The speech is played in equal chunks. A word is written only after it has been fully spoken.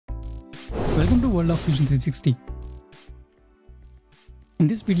Welcome to World of Fusion 360. In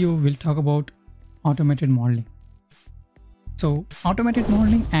this video, we'll talk about automated modeling. So automated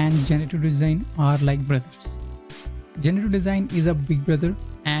modeling and generative design are like brothers. Generative design is a big brother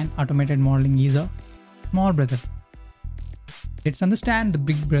and automated modeling is a small brother. Let's understand the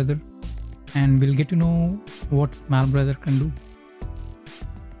big brother and we'll get to know what small brother can do.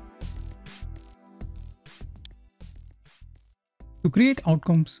 To create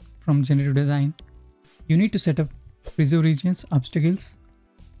outcomes from generative design, you need to set up preserve regions, obstacles,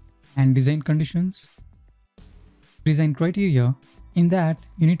 and design conditions, design criteria. In that,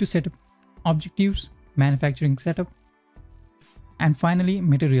 you need to set up objectives, manufacturing setup, and finally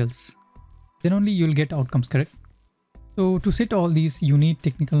materials. Then only you'll get outcomes correct. So to set all these, you need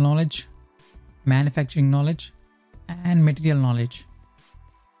technical knowledge, manufacturing knowledge, and material knowledge.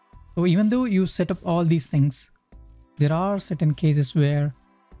 So even though you set up all these things, there are certain cases where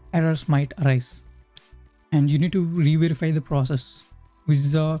errors might arise and you need to re-verify the process, which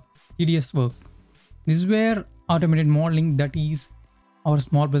is a tedious work. This is where automated modeling, that is our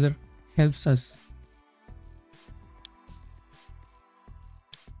small brother, helps us.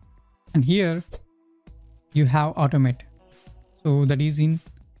 And here you have automate. So that is in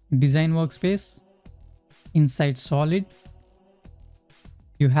design workspace, inside solid,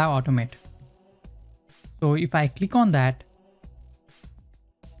 you have automate. So if I click on that,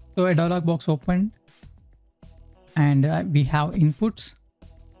 so a dialog box opened and we have inputs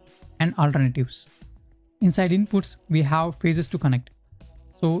and alternatives. Inside inputs, we have phases to connect.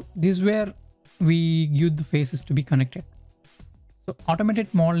 So this is where we give the phases to be connected. So automated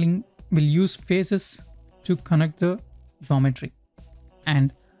modeling will use phases to connect the geometry.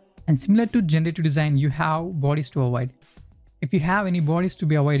 And similar to generative design, you have bodies to avoid. If you have any bodies to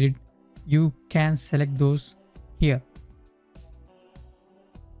be avoided, you can select those here.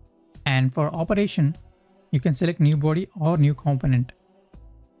 And for operation, you can select new body or new component.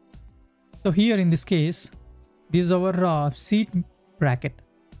 So here in this case, this is our seat bracket.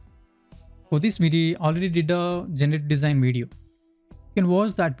 For this video, I already did a generative design video. You can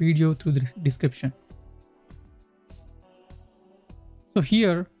watch that video through the description. So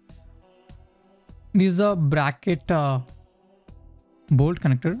here, this is a bracket bolt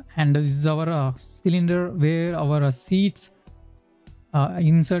connector, and this is our cylinder where our seats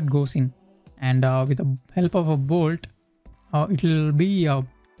insert goes in, and with the help of a bolt it will be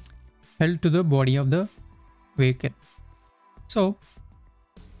held to the body of the vehicle. So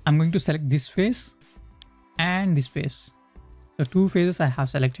I'm going to select this face and this face. So two phases I have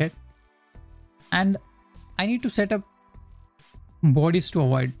selected, and I need to set up bodies to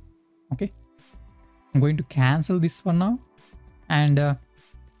avoid. Okay, I'm going to cancel this for now. And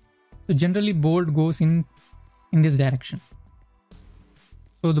so generally bolt goes in this direction.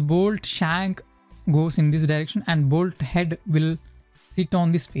 So the bolt shank goes in this direction and bolt head will sit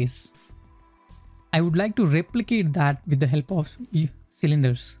on this face. I would like to replicate that with the help of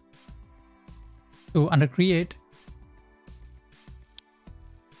cylinders. So under create,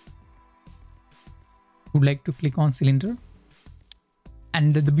 I would like to click on cylinder.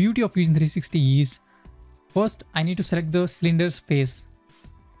 And the beauty of Fusion 360 is, first, I need to select the cylinder's face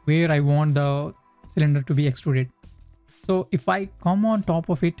where I want the cylinder to be extruded. So if I come on top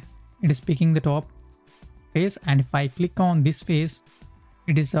of it, it is picking the top face, and if I click on this face,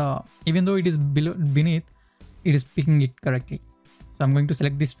 it is even though it is beneath, it is picking it correctly. So I'm going to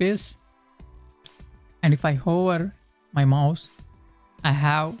select this face, and if I hover my mouse, I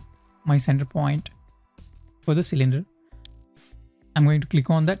have my center point for the cylinder. I'm going to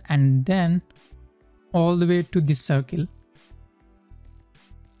click on that and then all the way to this circle.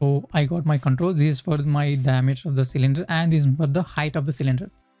 So I got my control. This is for my diameter of the cylinder and this is for the height of the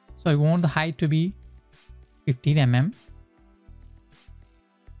cylinder. So I want the height to be 15 mm.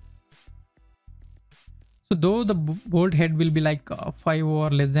 So though the bolt head will be like 5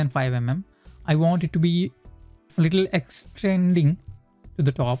 or less than 5 mm, I want it to be a little extending to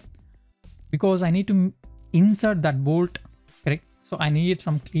the top because I need to insert that bolt, correct? So I need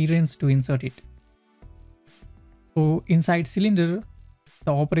some clearance to insert it. So inside cylinder,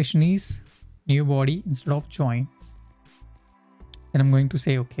 the operation is new body instead of join. Then I'm going to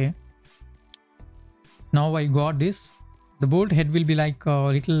say okay. Now I got this. The bolt head will be like a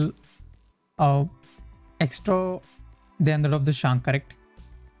little extra than that of the shank, correct?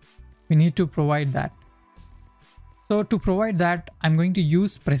 We need to provide that. So to provide that, I'm going to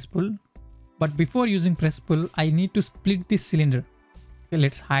use press pull. But before using press pull, I need to split this cylinder. Okay,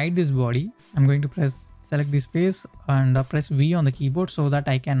 let's hide this body. I'm going to select this face and press V on the keyboard so that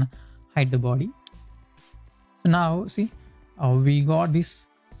I can hide the body. So now see, we got this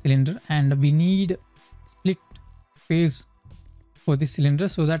cylinder, and we need split face for this cylinder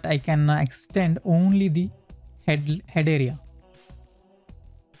so that I can extend only the head area.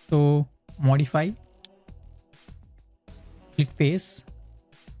 So modify split face.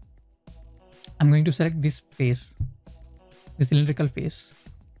 I'm going to select this face, the cylindrical face,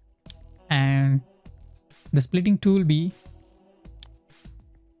 and the splitting tool be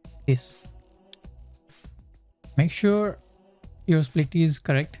this. Make sure your split is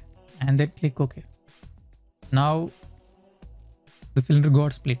correct and then click OK. Now the cylinder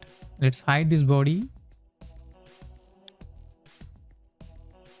got split. Let's hide this body.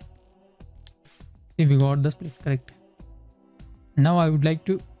 See, we got the split correct. Now I would like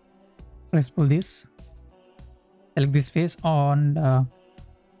to press pull this, select this face on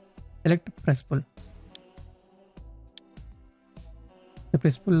select press pull. The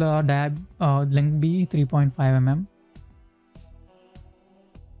press pull diab length be 3.5 mm.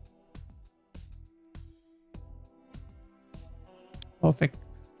 Perfect.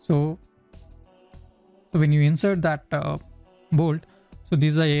 So when you insert that bolt, so this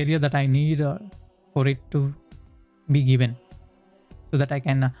is the area that I need for it to be given, so that I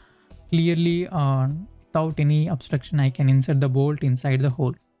can clearly without any obstruction I can insert the bolt inside the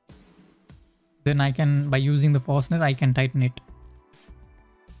hole. Then I can, by using the fastener, I can tighten it.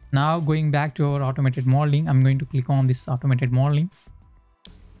 Now going back to our automated modeling, I'm going to click on this automated modeling.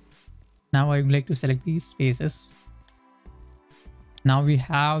 Now I would like to select these faces. Now we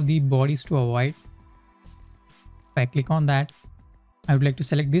have the bodies to avoid. If I click on that, I would like to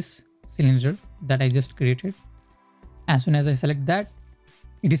select this cylinder that I just created. As soon as I select that,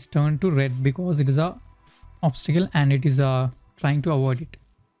 it is turned to red because it is a obstacle and it is trying to avoid it.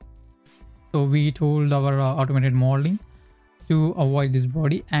 So we told our automated modeling to avoid this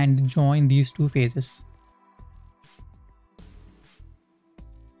body and join these two faces.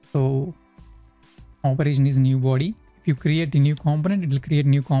 So operation is new body. If you create a new component, it will create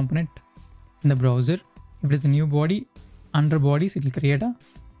new component in the browser. If it is a new body, under bodies, it will create a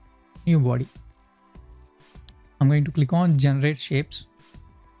new body. I'm going to click on generate shapes.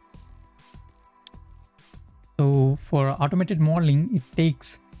 So for automated modeling, it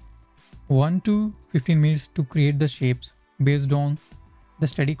takes 1 to 15 minutes to create the shapes based on the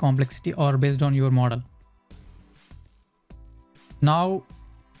study complexity or based on your model. Now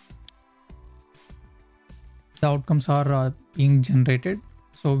the outcomes are being generated.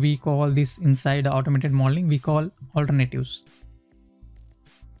 So we call this inside automated modeling, we call alternatives.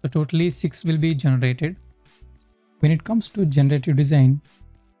 So totally 6 will be generated. When it comes to generative design,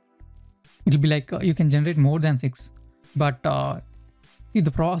 it will be like you can generate more than 6, but see,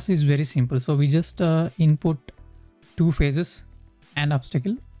 the process is very simple. So we just input 2 phases and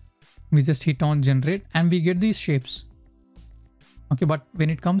obstacle. We just hit on generate and we get these shapes. Okay, but when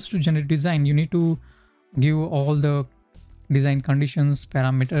it comes to generative design, you need to give all the design conditions,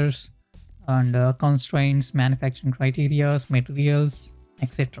 parameters, and constraints, manufacturing criteria, materials,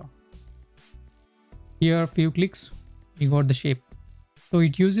 etc. Here, a few clicks, we got the shape. So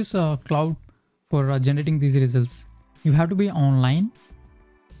it uses a cloud for generating these results. You have to be online,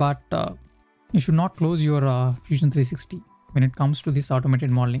 but you should not close your Fusion 360 when it comes to this automated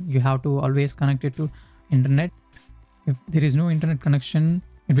modeling. You have to always connect it to internet. If there is no internet connection,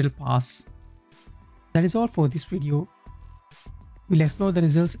 it will pass. That is all for this video. We'll explore the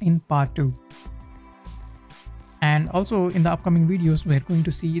results in part 2. And also in the upcoming videos, we're going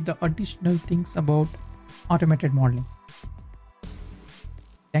to see the additional things about automated modeling.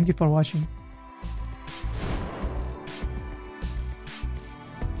 Thank you for watching.